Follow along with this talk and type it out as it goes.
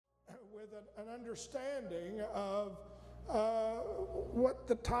an understanding of what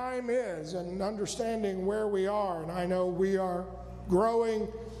the time is and understanding where we are. And I know we are growing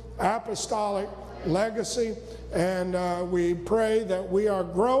apostolic legacy, and we pray that we are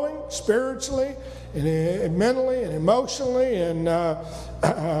growing spiritually and mentally and emotionally. And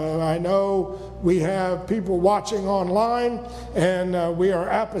I know we have people watching online, and we are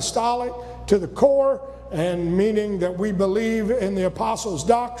apostolic to the core, and meaning that we believe in the apostles'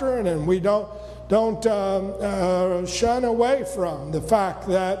 doctrine, and we don't shun away from the fact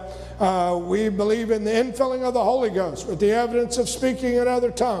that we believe in the infilling of the Holy Ghost with the evidence of speaking in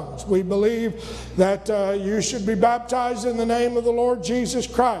other tongues. We believe that you should be baptized in the name of the Lord Jesus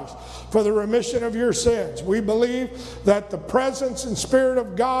Christ for the remission of your sins. We believe that the presence and Spirit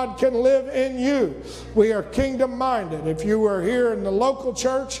of God can live in you. We are kingdom-minded. If you were here in the local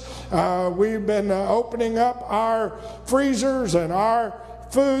church, we've been opening up our freezers and our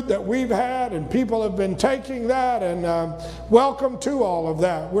food that we've had, and people have been taking that, and welcome to all of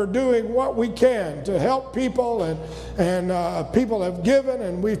that. We're doing what we can to help people, and people have given,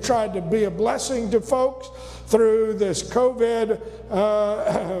 and we've tried to be a blessing to folks through this COVID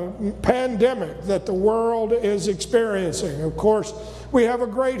pandemic that the world is experiencing. Of course, we have a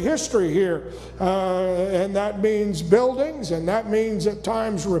great history here, and that means buildings, and that means at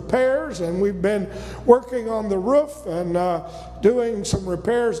times repairs, and we've been working on the roof and doing some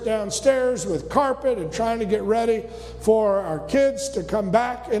repairs downstairs with carpet and trying to get ready for our kids to come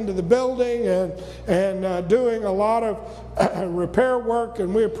back into the building, and doing a lot of repair work,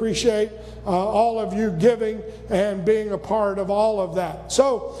 and we appreciate all of you giving and being a part of all of that.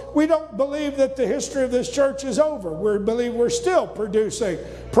 So we don't believe that the history of this church is over. We believe we're still producing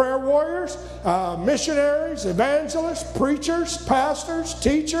prayer warriors, missionaries, evangelists, preachers, pastors,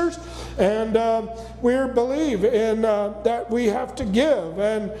 teachers, and we believe in that we have to give,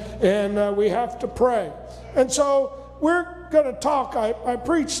 and we have to pray. And so we're going to talk, I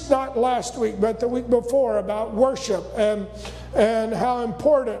preached not last week, but the week before, about worship and how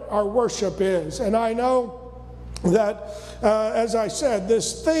important our worship is. And I know that, as I said,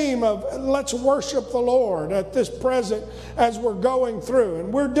 this theme of let's worship the Lord at this present as we're going through,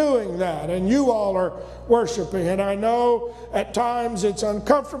 and we're doing that, and you all are worshiping. And I know at times it's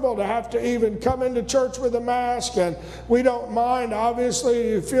uncomfortable to have to even come into church with a mask, and we don't mind.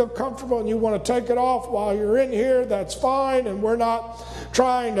 Obviously, you feel comfortable and you want to take it off while you're in here, that's fine, and we're not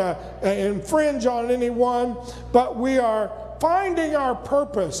trying to infringe on anyone, but we are finding our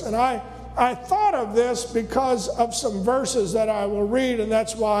purpose. And I thought of this because of some verses that I will read, and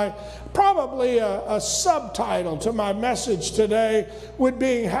that's why probably a subtitle to my message today would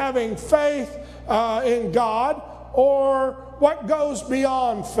be having faith in God, or what goes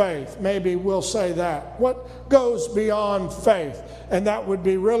beyond faith. Maybe we'll say that. What goes beyond faith? And that would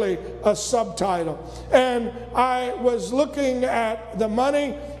be really a subtitle. And I was looking at the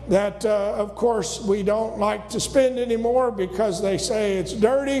money that, of course, we don't like to spend anymore because they say it's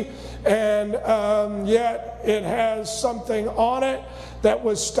dirty, and yet it has something on it that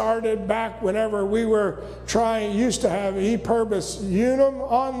was started back whenever we were used to have E Pluribus Unum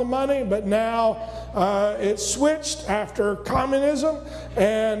on the money, but now it's switched after communism,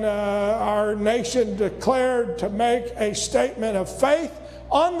 and our nation declared to make a statement of faith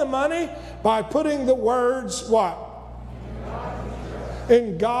on the money by putting the words, what?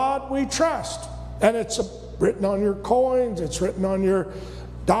 In God we trust. And it's written on your coins, it's written on your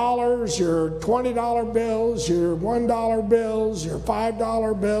dollars, your $20 bills, your $1 bills, your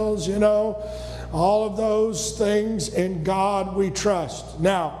 $5 bills, you know, all of those things. In God we trust.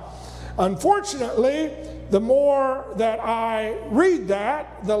 Now, unfortunately, the more that I read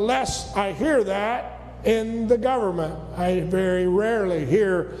that, the less I hear that in the government. I very rarely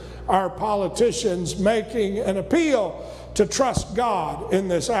hear our politicians making an appeal to trust God in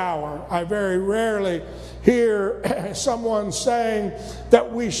this hour. I very rarely hear someone saying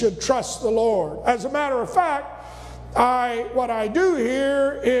that we should trust the Lord. As a matter of fact, what I do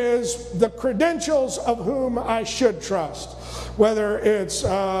hear is the credentials of whom I should trust. Whether it's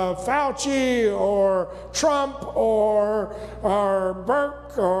Fauci or Trump or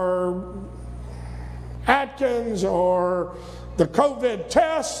Burke or Atkins or the COVID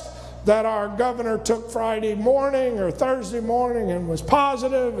test that our governor took Friday morning or Thursday morning and was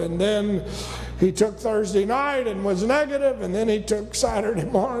positive, and then he took Thursday night and was negative, and then he took Saturday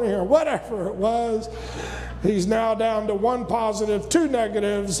morning or whatever it was. He's now down to 1 positive, 2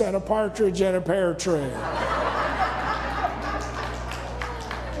 negatives, and a partridge in a pear tree.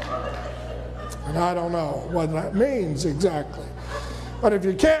 And I don't know what that means exactly. But if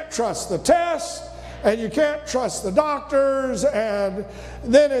you can't trust the test, and you can't trust the doctors, and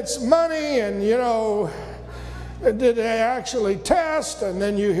then it's money, and did they actually test? And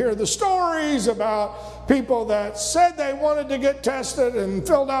then you hear the stories about people that said they wanted to get tested and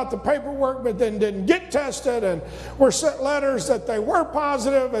filled out the paperwork but then didn't get tested and were sent letters that they were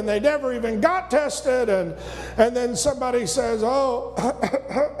positive and they never even got tested. And then somebody says, oh,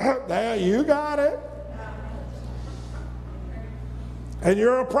 there, you got it. And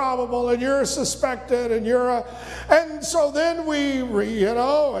you're a probable, and you're a suspected, and and so then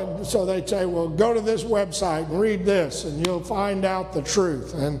and so they say, well, go to this website and read this, and you'll find out the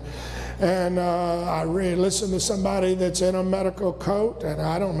truth. And I listen to somebody that's in a medical coat, and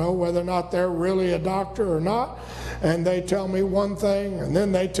I don't know whether or not they're really a doctor or not, and they tell me one thing, and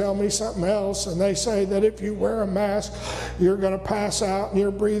then they tell me something else, and they say that if you wear a mask, you're going to pass out, and you're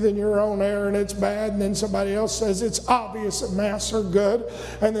breathing your own air, and it's bad, and then somebody else says it's obvious that masks are good,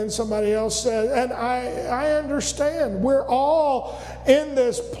 and then somebody else says, and I understand, we're all in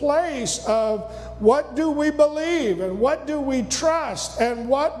this place of what do we believe, and what do we trust, and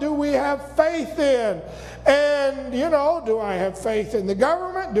what do we have faith in? And, do I have faith in the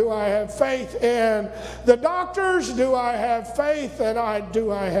government? Do I have faith in the doctors? Do I have faith? And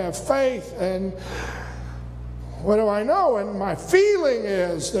do I have faith? And what do I know? And my feeling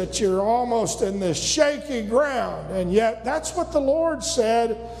is that you're almost in this shaky ground. And yet that's what the Lord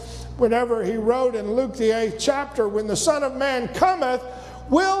said whenever he wrote in Luke the 8th chapter, when the Son of Man cometh,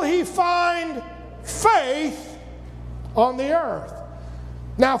 will he find faith on the earth?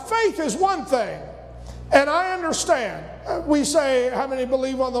 Now, faith is one thing, and I understand. We say, how many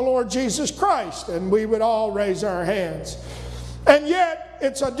believe on the Lord Jesus Christ? And we would all raise our hands. And yet,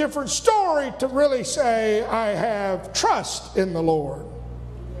 it's a different story to really say, I have trust in the Lord.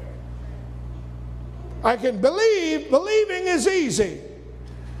 I can believe. Believing is easy.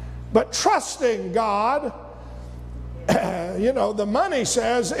 But trusting God, the money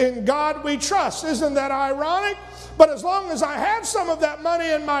says, in God we trust. Isn't that ironic? But as long as I have some of that money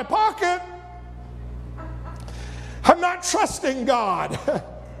in my pocket, I'm not trusting God.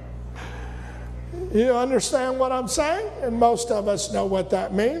 You understand what I'm saying? And most of us know what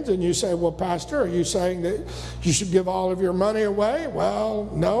that means. And you say, well, Pastor, are you saying that you should give all of your money away? Well,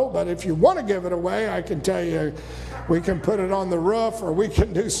 no, but if you want to give it away, I can tell you, we can put it on the roof, or we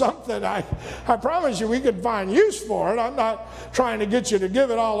can do something. I promise you we can find use for it. I'm not trying to get you to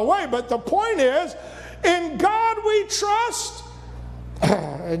give it all away. But the point is, in God we trust.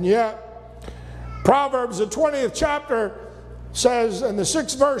 And yet, Proverbs, the 20th chapter, says in the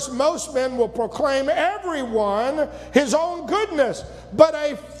 6th verse, most men will proclaim everyone his own goodness, but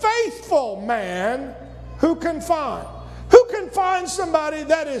a faithful man who can find? Who can find somebody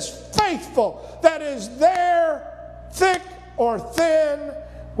that is faithful, that is there, thick or thin,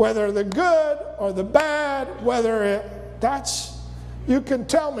 whether the good or the bad, you can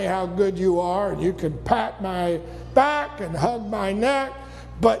tell me how good you are, and you can pat my back and hug my neck,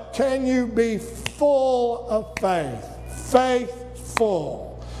 but can you be full of faith?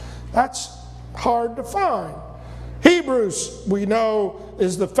 Faithful. That's hard to find. Hebrews, we know,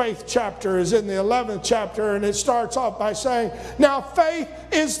 is the faith chapter, is in the 11th chapter, and it starts off by saying, now faith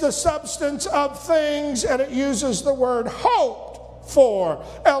is the substance of things, and it uses the word hoped for,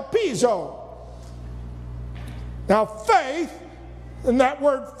 elpizo. Now faith, and that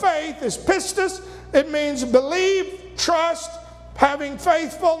word faith is pistis. It means believe, trust, having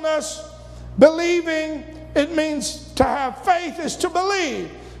faithfulness, believing. It means to have faith is to believe.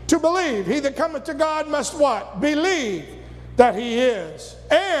 To believe. He that cometh to God must what? Believe that he is.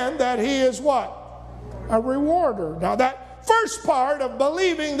 And that he is what? A rewarder. Now that first part of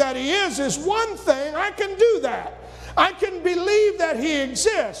believing that he is one thing. I can do that. I can believe that he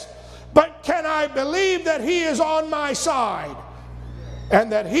exists. But can I believe that he is on my side? And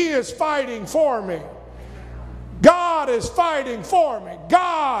that he is fighting for me? God is fighting for me.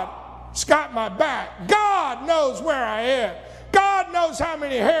 God's got my back. God knows where I am. God knows how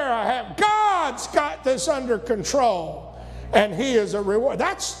many hair I have. God's got this under control. And he is a reward.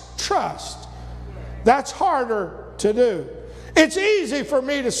 That's trust. That's harder to do. It's easy for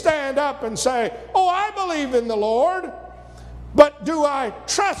me to stand up and say, oh, I believe in the Lord. But do I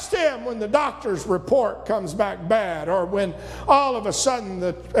trust him when the doctor's report comes back bad, or when all of a sudden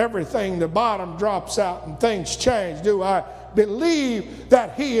the bottom drops out and things change? Do I believe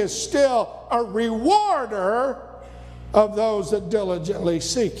that he is still a rewarder of those that diligently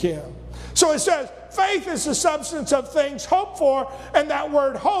seek him? So it says, faith is the substance of things hoped for, and that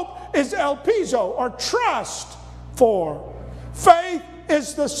word hope is elpizo, or trust for. Faith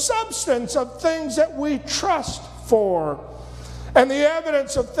is the substance of things that we trust for. and the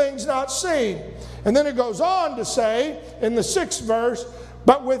evidence of things not seen. And then it goes on to say in the 6th verse,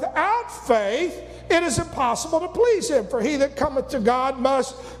 but without faith it is impossible to please him. For he that cometh to God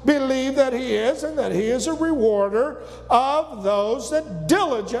must believe that he is, and that he is a rewarder of those that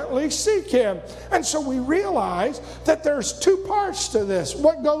diligently seek him. And so we realize that there's two parts to this.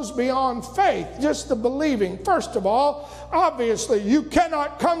 What goes beyond faith, just the believing. First of all, obviously, you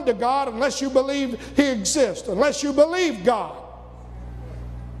cannot come to God unless you believe he exists, unless you believe God.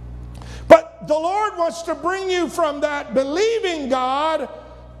 But the Lord wants to bring you from that believing God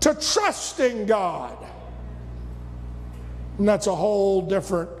to trusting God. And that's a whole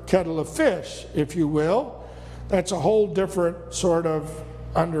different kettle of fish, if you will. That's a whole different sort of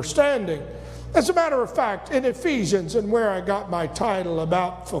understanding. As a matter of fact, in Ephesians, and where I got my title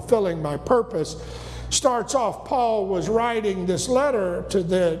about fulfilling my purpose, starts off, Paul was writing this letter to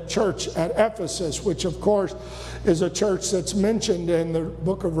the church at Ephesus, which of course is a church that's mentioned in the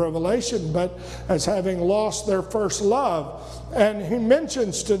book of Revelation, but as having lost their first love. And he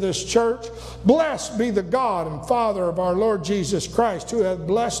mentions to this church, blessed be the God and Father of our Lord Jesus Christ, who hath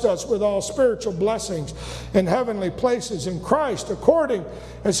blessed us with all spiritual blessings in heavenly places in Christ, according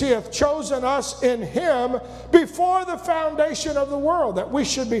as he hath chosen us in him before the foundation of the world, that we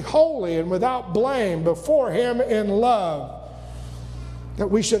should be holy and without blame before him in love. That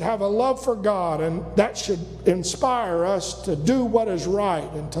we should have a love for God, and that should inspire us to do what is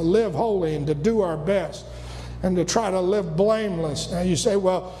right and to live holy and to do our best and to try to live blameless. Now you say,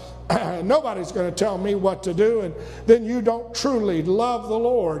 well, nobody's going to tell me what to do, and then you don't truly love the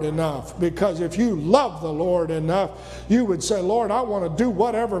Lord enough. Because if you love the Lord enough, you would say, Lord, I want to do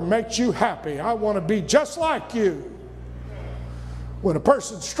whatever makes you happy. I want to be just like you. When a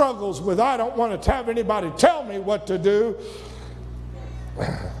person struggles with, I don't want to have anybody tell me what to do,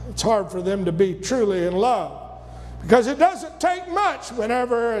 it's hard for them to be truly in love. Because it doesn't take much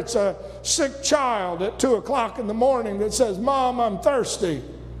whenever it's a sick child at 2 o'clock in the morning that says, Mom, I'm thirsty.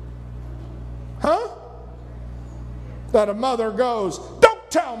 Huh? That a mother goes,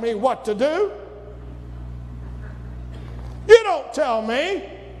 don't tell me what to do. You don't tell me.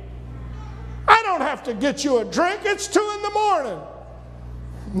 I don't have to get you a drink. It's 2 in the morning.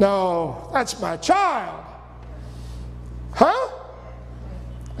 No, that's my child. Huh?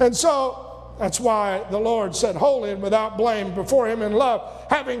 And so that's why the Lord said, holy and without blame before him in love,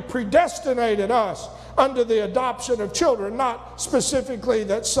 having predestinated us unto the adoption of children. Not specifically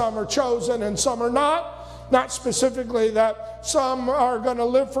that some are chosen and some are not. Not specifically that some are going to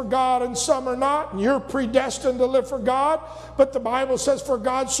live for God and some are not. And you're predestined to live for God. But the Bible says, for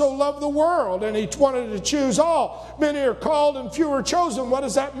God so loved the world, and he wanted to choose all. Many are called and few are chosen. What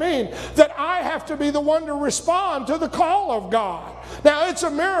does that mean? That I have to be the one to respond to the call of God. Now, it's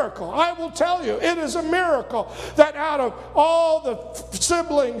a miracle. I will tell you, it is a miracle that out of all the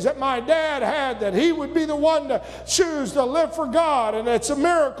siblings that my dad had, that he would be the one to choose to live for God. And it's a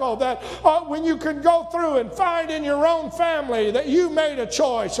miracle that when you can go through and find in your own family that you made a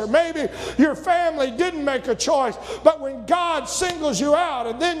choice, or maybe your family didn't make a choice, but when God singles you out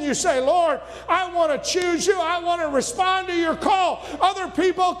and then you say, Lord, I want to choose you, I want to respond to your call. Other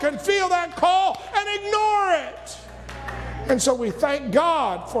people can feel that call and ignore it. And so we thank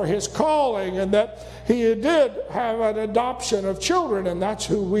God for his calling, and that he did have an adoption of children, and that's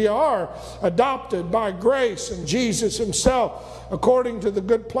who we are, adopted by grace in Jesus himself, according to the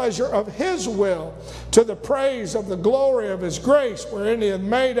good pleasure of his will, to the praise of the glory of his grace, wherein he hath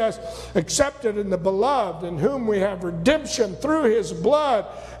made us accepted in the beloved, in whom we have redemption through his blood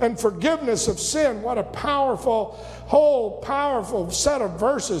and forgiveness of sin. What a powerful, powerful set of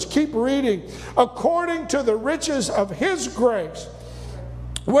verses. Keep reading. According to the riches of his grace,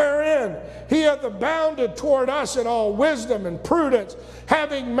 wherein he hath abounded toward us in all wisdom and prudence,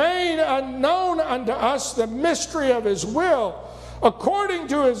 having made unknown unto us the mystery of his will, according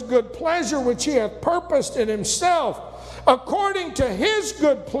to his good pleasure which he hath purposed in himself, according to his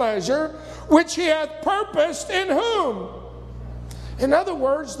good pleasure which he hath purposed in whom? In other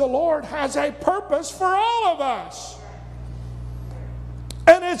words, the Lord has a purpose for all of us.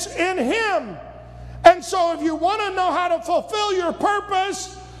 And it's in him. And so if you want to know how to fulfill your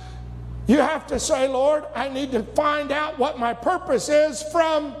purpose, you have to say, Lord, I need to find out what my purpose is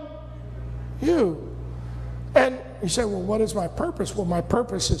from you. And you say, well, what is my purpose? Well, my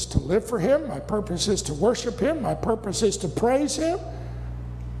purpose is to live for him. My purpose is to worship him. My purpose is to praise him.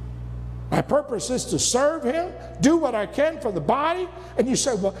 My purpose is to serve him, do what I can for the body. And you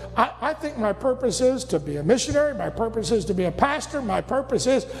say, well, I think my purpose is to be a missionary. My purpose is to be a pastor. My purpose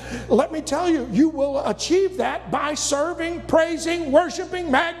is, let me tell you, you will achieve that by serving, praising,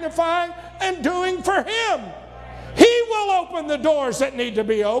 worshiping, magnifying, and doing for him. He will will open the doors that need to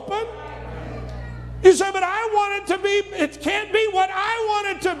be opened. You say, but I want it to be, it can't be what I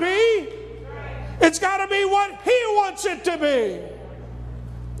want it to be. It's got to be what He wants it to be.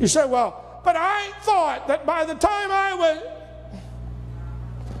 You say, well, but I thought that by the time I was...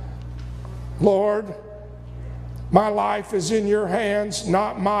 Lord, my life is in your hands,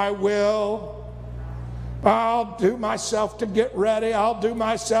 not my will. I'll do myself to get ready. I'll do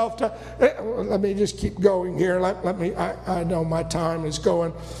myself to... Let me just keep going here. I know my time is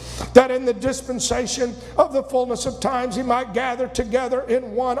going. That in the dispensation of the fullness of times He might gather together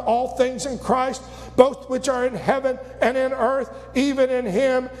in one all things in Christ, both which are in heaven and in earth, even in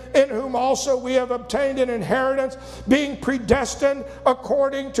Him, in whom also we have obtained an inheritance, being predestined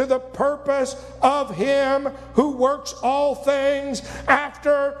according to the purpose of Him who works all things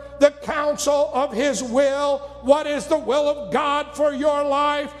after the counsel of His will. What is the will of God for your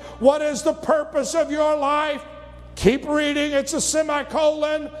life? What is the purpose of your life? Keep reading, it's a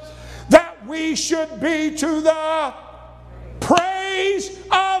semicolon. That we should be to the praise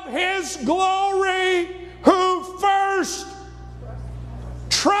of His glory, who first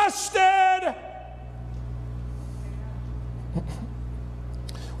trusted.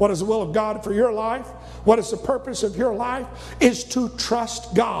 What is the will of God for your life? What is the purpose of your life? Is to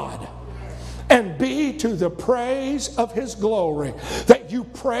trust God and be to the praise of His glory. That you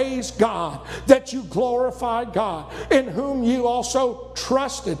praise God, that you glorify God, in whom you also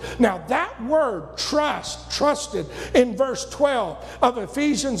trusted. Now that word trusted in verse 12 of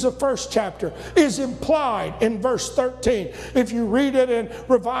Ephesians, the first chapter, is implied in verse 13. If you read it in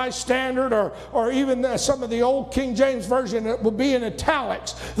Revised Standard or even some of the old King James Version, it will be in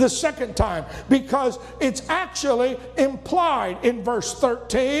italics the second time, because it's actually implied in verse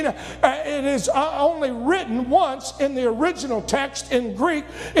 13. It is only written once in the original text in Greek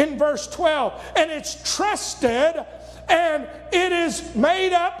in verse 12, and it's trusted, and it is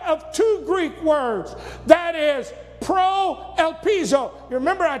made up of two Greek words. That is pro elpizo. You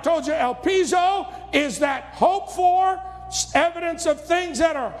remember I told you elpizo is that hope for, evidence of things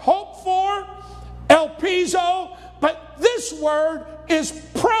that are hoped for, elpizo, but this word is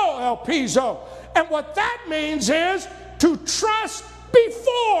pro elpizo, and what that means is to trust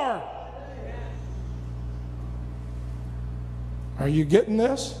before. Are you getting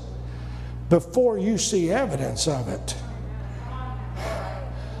this? Before you see evidence of it,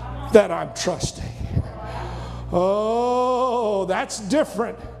 that I'm trusting. Oh, that's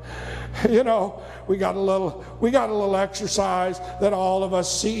different. You know, we got a little exercise that all of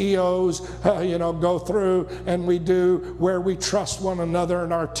us CEOs, go through, and we do where we trust one another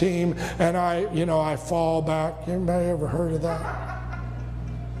in our team. And I fall back. Anybody ever heard of that?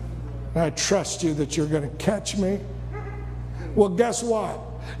 I trust you that you're going to catch me. Well, guess what?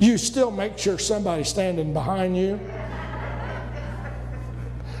 You still make sure somebody's standing behind you.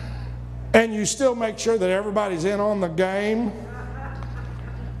 And you still make sure that everybody's in on the game.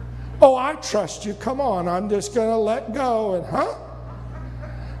 Oh, I trust you. Come on, I'm just going to let go. And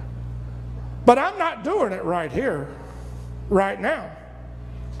But I'm not doing it right here, right now.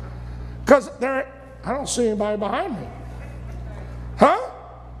 Because I don't see anybody behind me.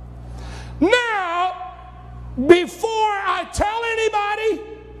 Now, before I tell anybody,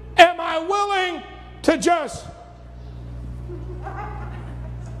 am I willing to just...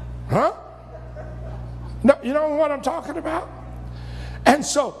 No, you know what I'm talking about? And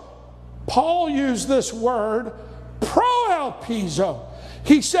so, Paul used this word, proelpizo.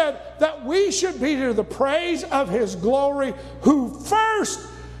 He said that we should be to the praise of His glory, who first,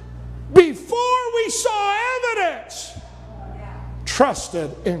 before we saw evidence, trusted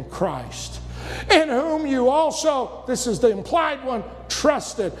in Christ, in whom you also, this is the implied one,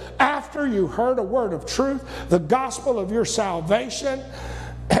 trusted after you heard a word of truth, the gospel of your salvation,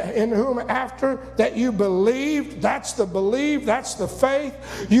 in whom after that you believed, that's the believe, that's the faith,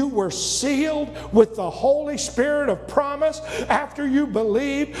 you were sealed with the Holy Spirit of promise. After you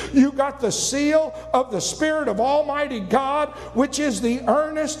believed, you got the seal of the Spirit of Almighty God, which is the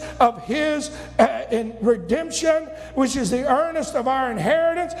earnest of His in redemption, which is the earnest of our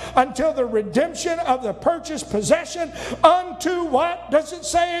inheritance until the redemption of the purchased possession, unto what does it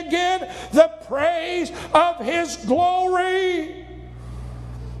say again? The praise of His glory.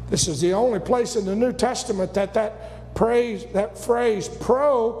 This is the only place in the New Testament that phrase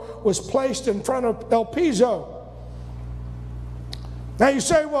pro was placed in front of elpizo. Now you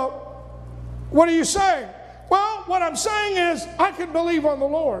say, well, what are you saying? Well, what I'm saying is I can believe on the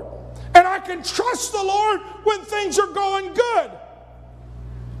Lord. And I can trust the Lord when things are going good.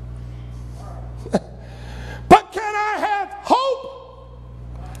 But can I have hope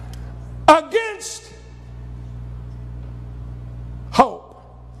against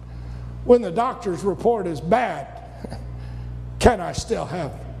when the doctor's report is bad, can I still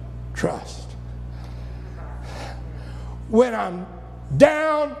have trust? When I'm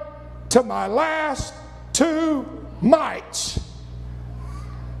down to my last 2 mites,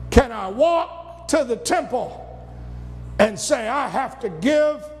 can I walk to the temple and say, I have to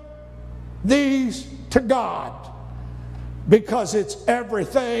give these to God because it's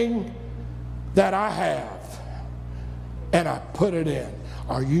everything that I have, and I put it in?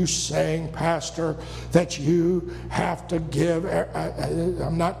 Are you saying, Pastor, that you have to give?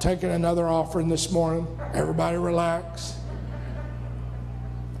 I'm not taking another offering this morning. Everybody relax.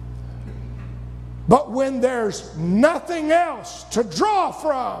 But when there's nothing else to draw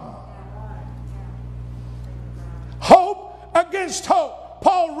from, hope against hope.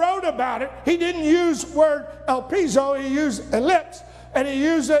 Paul wrote about it. He didn't use the word elpizo, he used ellipse. And he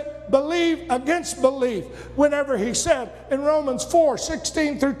used it, believe against belief, whenever he said in Romans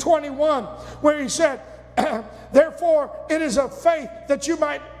 4:16 through 21, where he said, therefore it is of faith that you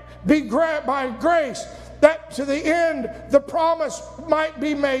might be by grace, that to the end the promise might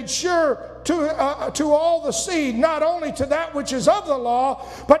be made sure to all the seed, not only to that which is of the law,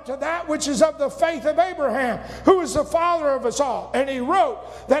 but to that which is of the faith of Abraham, who is the father of us all. And he wrote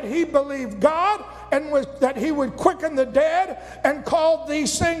that he believed God, and that he would quicken the dead, and called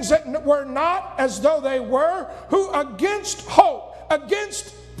these things that were not as though they were, who against hope,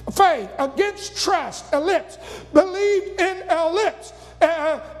 against faith, against trust, ellipse, believed in ellipse,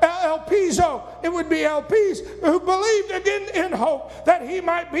 elpizo, it would be elpis, who believed again in hope that he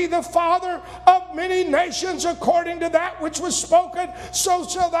might be the father of many nations, according to that which was spoken, so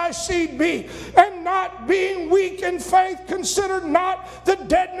shall thy seed be. And not being weak in faith, considered not the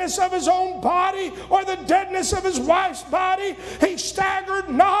deadness of his own body, or the deadness of his wife's body. He staggered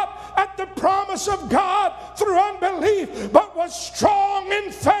not at the promise of God through unbelief, but was strong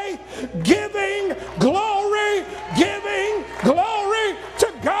in faith, giving glory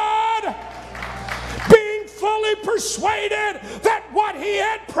to God, being fully persuaded that what he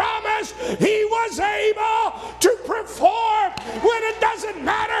had promised he was able to perform. When it doesn't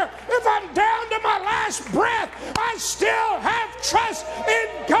matter if I'm down to my last breath, I still have trust in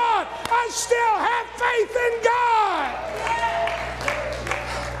God. I still have faith in God.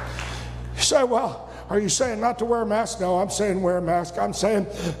 You say, well, are you saying not to wear a mask? No, I'm saying wear a mask. I'm saying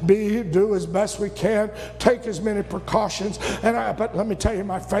do as best we can. Take as many precautions. But let me tell you,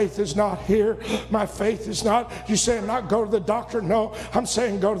 my faith is not here. My faith is not. You saying not go to the doctor? No, I'm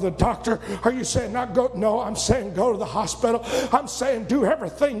saying go to the doctor. Are you saying not go? No, I'm saying go to the hospital. I'm saying do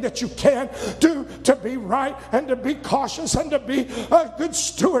everything that you can do to be right and to be cautious and to be a good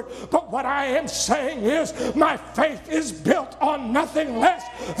steward. But what I am saying is my faith is built on nothing less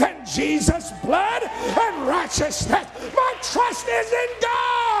than Jesus' blood and righteousness. My trust is in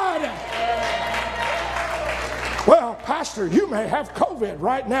God. Well, Pastor, you may have COVID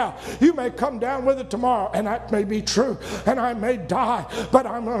right now. You may come down with it tomorrow, and that may be true, and I may die, but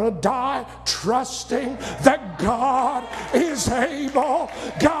I'm going to die trusting that God is able.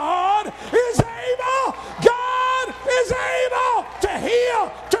 God is able. God is able to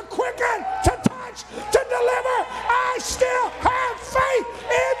heal, to quicken, to touch, to deliver. I still have faith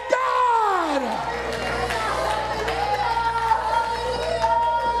in God.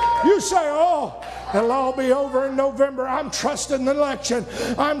 You say, oh, it'll all be over in November. I'm trusting the election.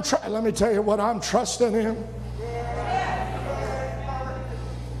 Let me tell you what I'm trusting in. You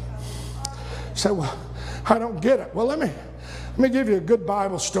say, well, I don't get it. Well, let me give you a good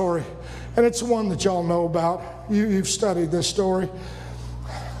Bible story. And it's one that y'all know about. You've studied this story.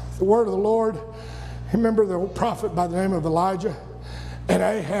 The word of the Lord. Remember the prophet by the name of Elijah? And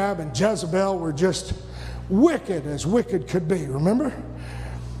Ahab and Jezebel were just wicked as wicked could be. Remember?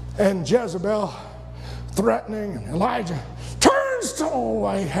 And Jezebel threatening, and Elijah turns to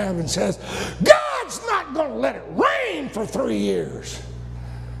Ahab and says, God's not going to let it rain for 3 years.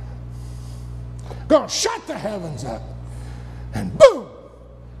 Going to shut the heavens up. And boom,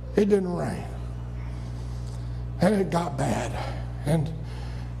 it didn't rain. And it got bad. And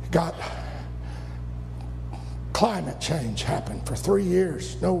it got climate change happened for 3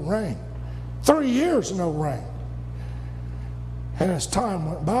 years, no rain. 3 years, no rain. And as time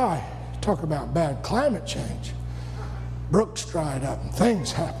went by, talk about bad climate change. Brooks dried up and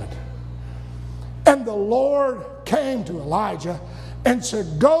things happened. And the Lord came to Elijah and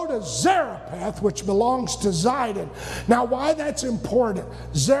said, go to Zarephath, which belongs to Zidon. Now, why that's important,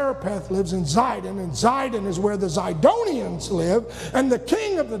 Zarephath lives in Zidon, and Zidon is where the Zidonians live, and the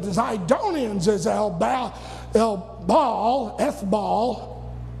king of the Zidonians is Ethbal.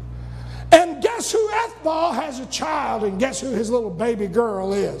 And guess who Ethbal has a child, and guess who his little baby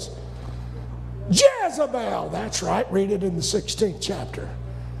girl is? Jezebel. That's right, read it in the 16th chapter.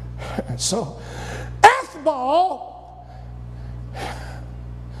 So Ethbal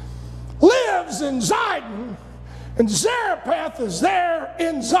lives in Zidon, and Zarephath is there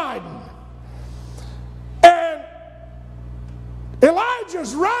in Zidon. And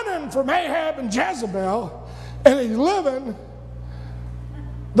Elijah's running from Ahab and Jezebel, and he's living.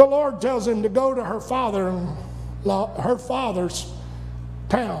 The Lord tells him to go to her father's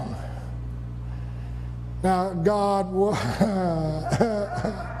town. Now, God,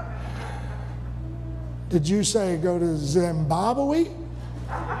 did you say go to Zimbabwe?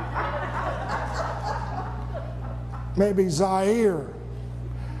 Maybe Zaire.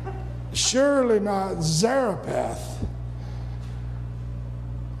 Surely not Zarephath.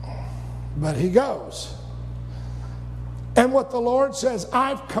 But he goes. And what the Lord says,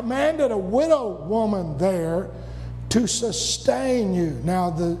 I've commanded a widow woman there to sustain you. Now,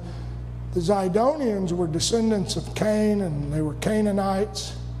 the Zidonians were descendants of Cain, and they were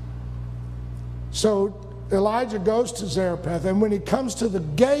Canaanites. So Elijah goes to Zarephath, and when he comes to the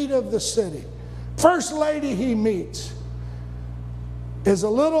gate of the city, first lady he meets is a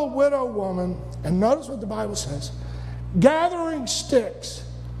little widow woman, and notice what the Bible says, gathering sticks.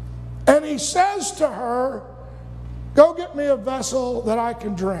 And he says to her, go get me a vessel that I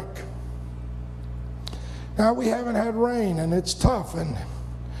can drink. Now, we haven't had rain, and it's tough, and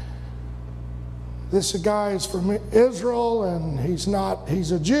this guy is from Israel, and he's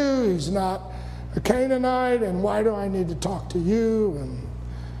a Jew, he's not a Canaanite, and why do I need to talk to you?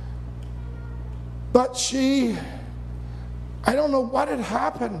 But I don't know what had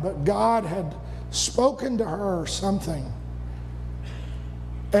happened, but God had spoken to her something.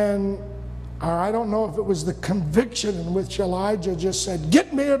 And I don't know if it was the conviction in which Elijah just said,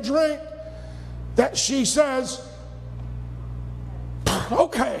 get me a drink, that she says,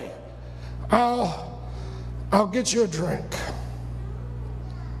 okay, I'll get you a drink.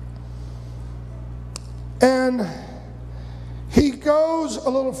 And he goes a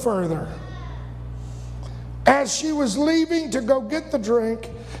little further. As she was leaving to go get the drink,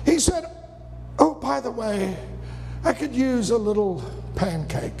 he said, oh, by the way, I could use a little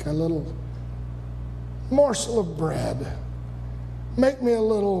pancake, a little morsel of bread. Make me a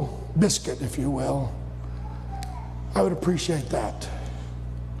little biscuit, if you will. I would appreciate that.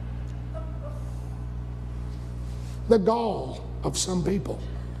 The gall of some people.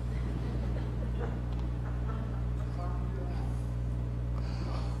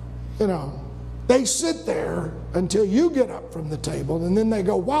 You know, they sit there until you get up from the table, and then they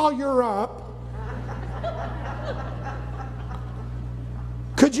go, while you're up,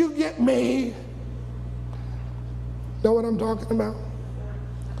 could you get me? Know what I'm talking about?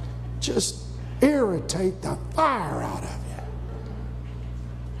 Just irritate the fire out of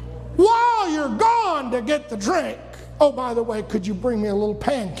you. While you're gone to get the drink, oh, by the way, could you bring me a little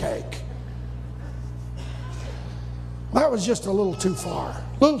pancake? That was just a little too far,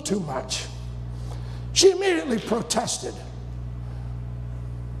 a little too much. She immediately protested.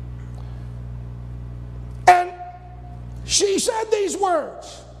 And she said these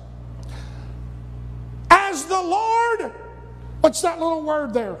words, as the Lord, what's that little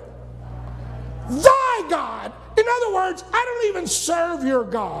word there? Thy God. In other words, I don't even serve your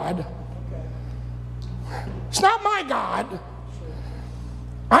God. It's not my God.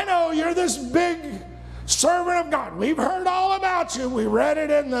 I know you're this big servant of God. We've heard all about you. We read it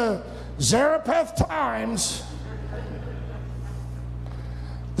in the Zarephath Times.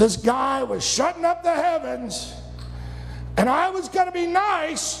 This guy was shutting up the heavens, and I was going to be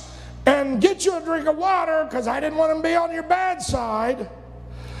nice and get you a drink of water because I didn't want to be on your bad side.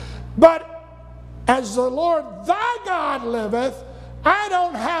 But as the Lord thy God liveth, I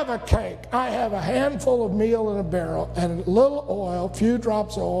don't have a cake. I have a handful of meal in a barrel and a little oil, a few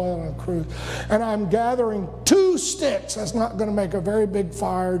drops of oil and a cruse. And I'm gathering 2 sticks. That's not going to make a very big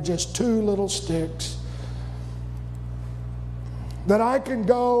fire, just 2 little sticks. That I can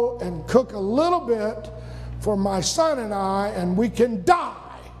go and cook a little bit for my son and I, and we can die.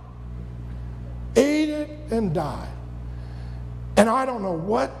 Eat it and die. And I don't know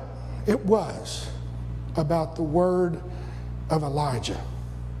what it was about the word of Elijah,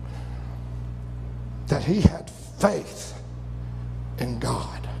 that he had faith in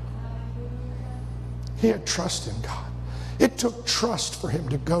God. He had trust in God. It took trust for him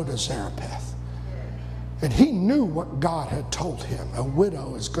to go to Zarephath. And he knew what God had told him. A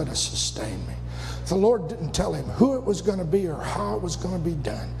widow is going to sustain me. The Lord didn't tell him who it was going to be or how it was going to be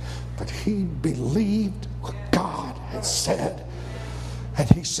done. But he believed what God had said. And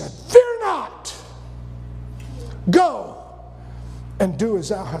he said, fear not. Go and do as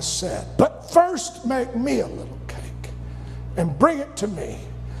thou hast said. But first make me a little cake and bring it to me.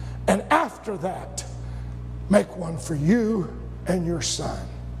 And after that, make one for you and your son.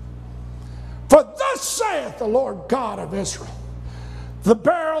 For thus saith the Lord God of Israel, the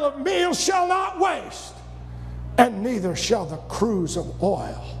barrel of meal shall not waste, and neither shall the cruse of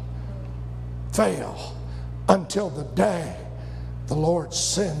oil fail until the day the Lord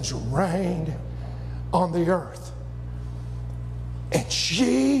sends rain on the earth. And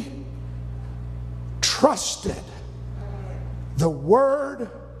she trusted the word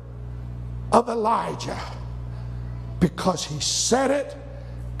of Elijah because he said it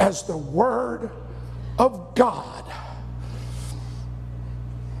as the word of God.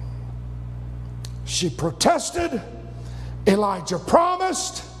 She protested, Elijah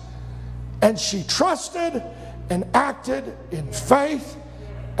promised, and she trusted and acted in faith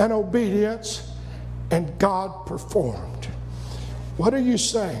and obedience, and God performed. What are you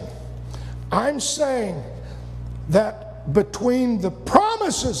saying? I'm saying that between the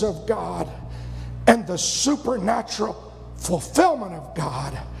promises of God and the supernatural fulfillment of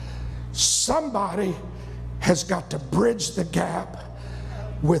God, somebody has got to bridge the gap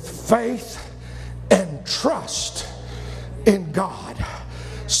with faith and trust in God.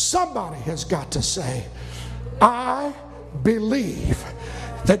 Somebody has got to say, I believe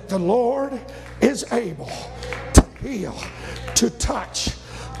that the Lord is able to heal, to touch,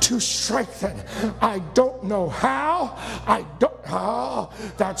 to strengthen. I don't know how.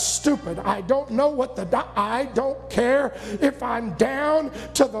 That's stupid. I don't know what I don't care if I'm down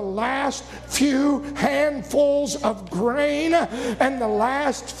to the last few handfuls of grain and the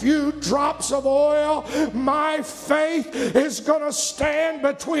last few drops of oil. My faith is going to stand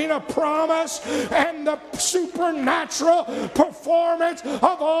between a promise and the supernatural performance of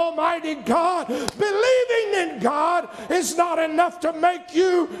Almighty God. Believing in God is not enough to make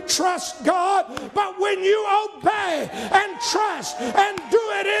you trust God, but when you obey and trust and do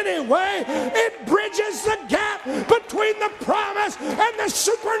it anyway, it bridges the gap between the promise and the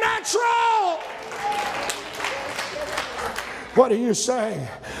supernatural. What are you saying?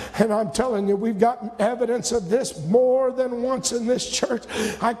 And I'm telling you, we've got evidence of this more than once in this church.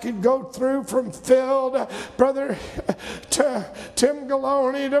 I could go through from Phil to Brother to Tim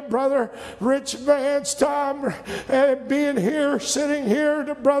Galoney to Brother Rich Vance, Tom being here, sitting here,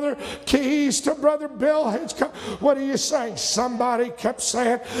 to Brother Keys, to Brother Bill Hitchcock. What are you saying? Somebody kept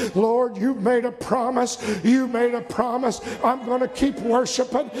saying, Lord, you made a promise. You made a promise. I'm going to keep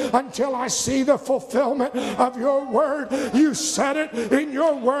worshiping until I see the fulfillment of your word. You said it in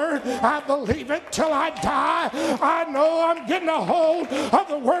your word. I believe it till I die. I know I'm getting a hold of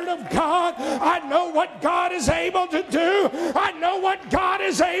the word of God. I know what God is able to do. I know what God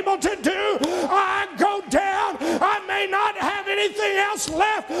is able to do. I go down. I may not have anything else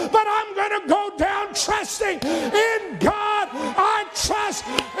left, but I'm going to go down trusting in God. I trust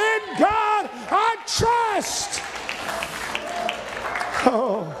in God. I trust.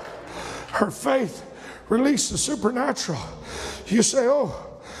 Oh, her faith released the supernatural. You say, oh,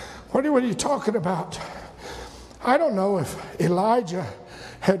 what are you talking about? I don't know if Elijah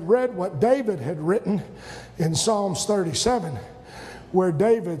had read what David had written in Psalms 37, where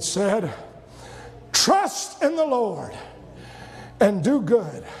David said, trust in the Lord and do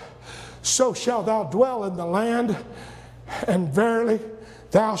good, so shalt thou dwell in the land, and verily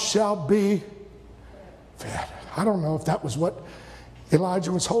thou shalt be fed. I don't know if that was what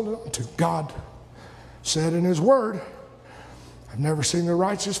Elijah was holding on to. God said in his word, I've never seen the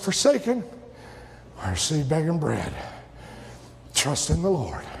righteous forsaken or seed begging bread. Trust in the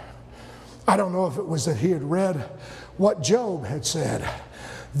Lord. I don't know if it was that he had read what Job had said.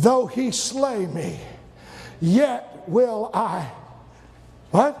 Though he slay me, yet will I,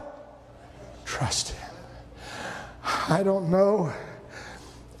 what? Trust him. I don't know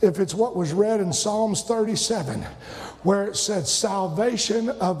if it's what was read in Psalms 37, where it said, salvation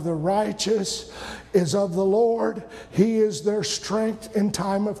of the righteous is of the Lord. He is their strength in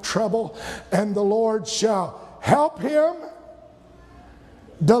time of trouble, and the Lord shall help him,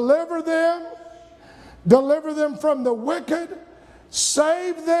 deliver them from the wicked,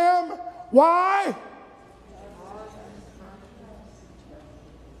 save them. Why?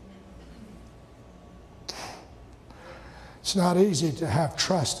 It's not easy to have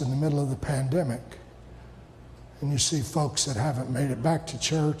trust in the middle of the pandemic. And you see folks that haven't made it back to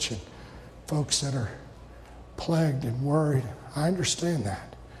church and folks that are plagued and worried. I understand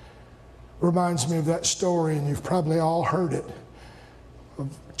that. Reminds me of that story, and you've probably all heard it,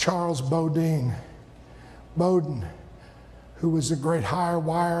 of Charles Bowden, who was a great high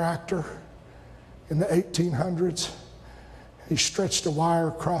wire actor in the 1800s. he stretched a wire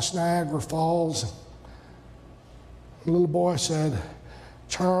across Niagara Falls. The little boy said,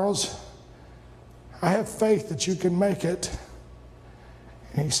 "Charles, I have faith that you can make it."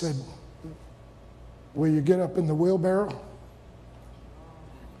 And he said, "Will you get up in the wheelbarrow?"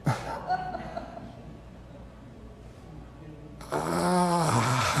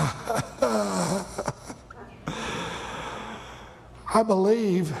 I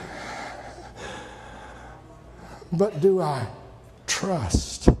believe, but do I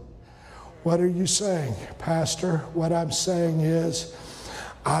trust? What are you saying, Pastor? What I'm saying is,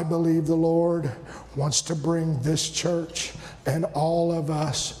 I believe the Lord wants to bring this church and all of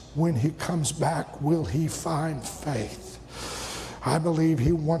us, when he comes back, will he find faith? I believe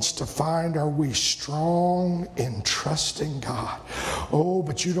he wants to find, are we strong in trusting God? Oh,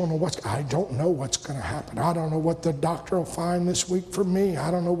 but you don't know I don't know what's going to happen. I don't know what the doctor will find this week for me.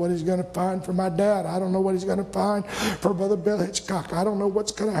 I don't know what he's going to find for my dad. I don't know what he's going to find for Brother Bill Hitchcock. I don't know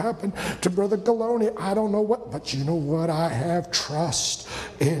what's going to happen to Brother Galoni. I don't know what, but you know what? I have trust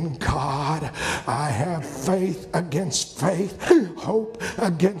in God. I have faith against faith, hope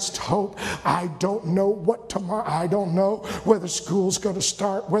against hope. I don't know what tomorrow, I don't know whether school's going to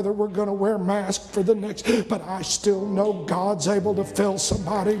start, whether we're going to wear masks for the next, but I still know God's able to fill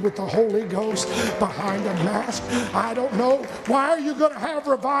somebody with the Holy Ghost behind a mask. I don't know. Why are you going to have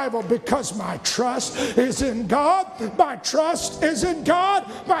revival? Because my trust is in God. My trust is in God.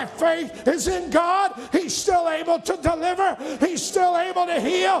 My faith is in God. He's still able to deliver. He's still able to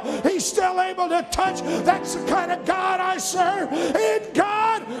heal. He's still able to touch. That's the kind of God I serve. In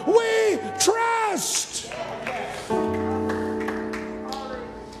God we trust.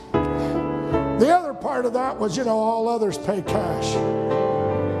 The other part of that was, all others pay cash.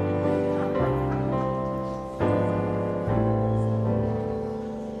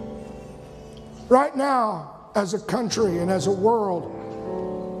 Right now, as a country and as a world,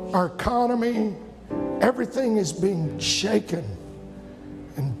 our economy, everything is being shaken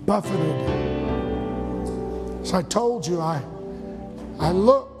and buffeted. As I told you, I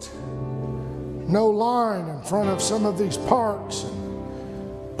looked, no line in front of some of these parks, and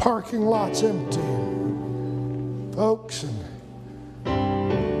parking lots empty, and folks, and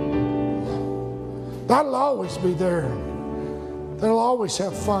that'll always be there. They'll always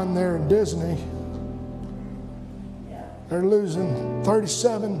have fun there in Disney. They're losing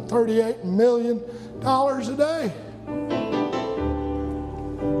 $37, $38 million a day.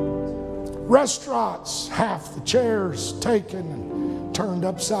 Restaurants, half the chairs taken and turned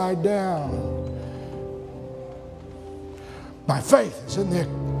upside down. My faith is in the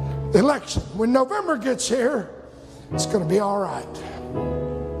election. When November gets here, it's going to be all right.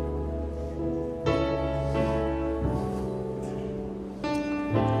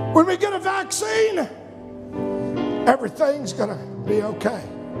 When we get a vaccine, everything's going to be okay.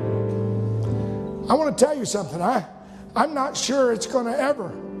 I want to tell you something. I'm not sure it's going to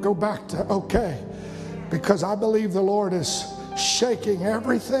ever go back to okay, because I believe the Lord is shaking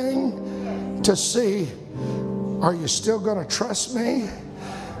everything to see, are you still going to trust me?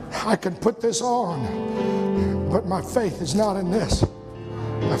 I can put this on, but my faith is not in this.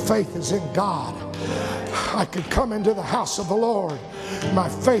 My faith is in God. I can come into the house of the Lord. My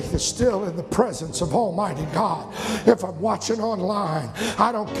faith is still in the presence of Almighty God. If I'm watching online,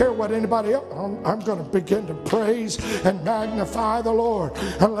 I don't care what anybody else, I'm going to begin to praise and magnify the Lord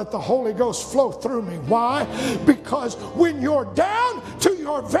and let the Holy Ghost flow through me. Why? Because when you're down to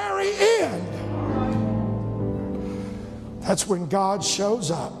your very end, that's when God shows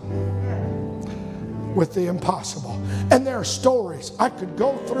up with the impossible. And there are stories. I could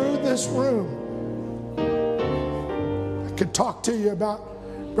go through this room. I could talk to you about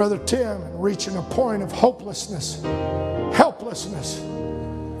Brother Tim and reaching a point of hopelessness, helplessness.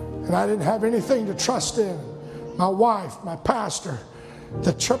 And I didn't have anything to trust in. My wife, my pastor,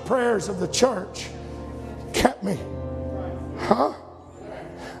 the prayers of the church kept me. Huh?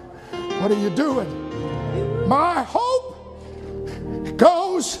 What are you doing? My hope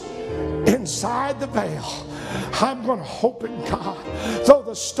goes inside the veil. I'm going to hope in God. Though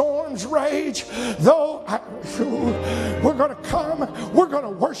the storms rage, we're going to come, we're going to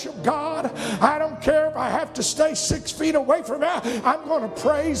worship God. I don't care if I have to stay 6 feet away from it. I'm going to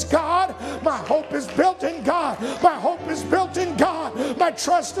praise God. My hope is built in God. My hope is built in God. My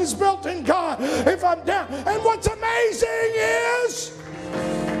trust is built in God. If I'm down. And what's amazing is,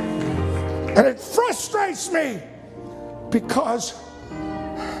 and it frustrates me, because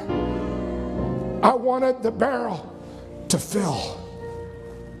I wanted the barrel to fill.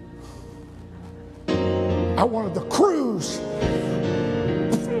 I wanted the cruise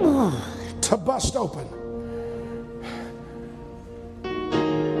to bust open.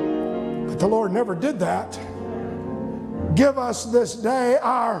 the Lord never did that. Give us this day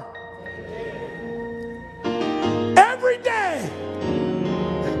our every day.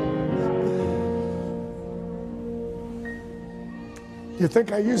 You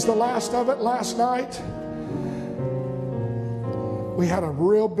think I used the last of it last night? We had a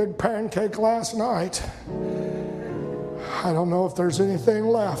real big pancake last night. I don't know if there's anything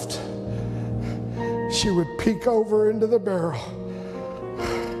left. She would peek over into the barrel,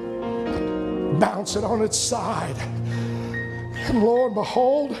 bounce it on its side, and lo and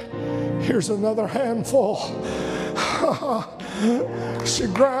behold, here's another handful. She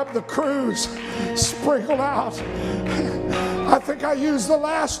grabbed the cruise, sprinkled out. I think I used the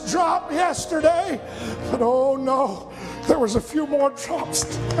last drop yesterday, but oh no, there was a few more drops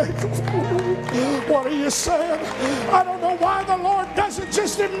today. What are you saying? I don't know why the Lord doesn't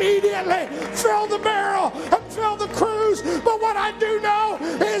just immediately fill the barrel and fill the cruise, but what I do know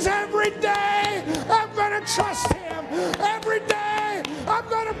is every day I'm going to trust Him. Every day I'm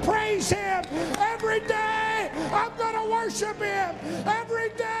going to praise Him. Every day I'm going to worship Him. Every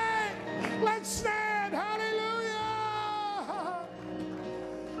day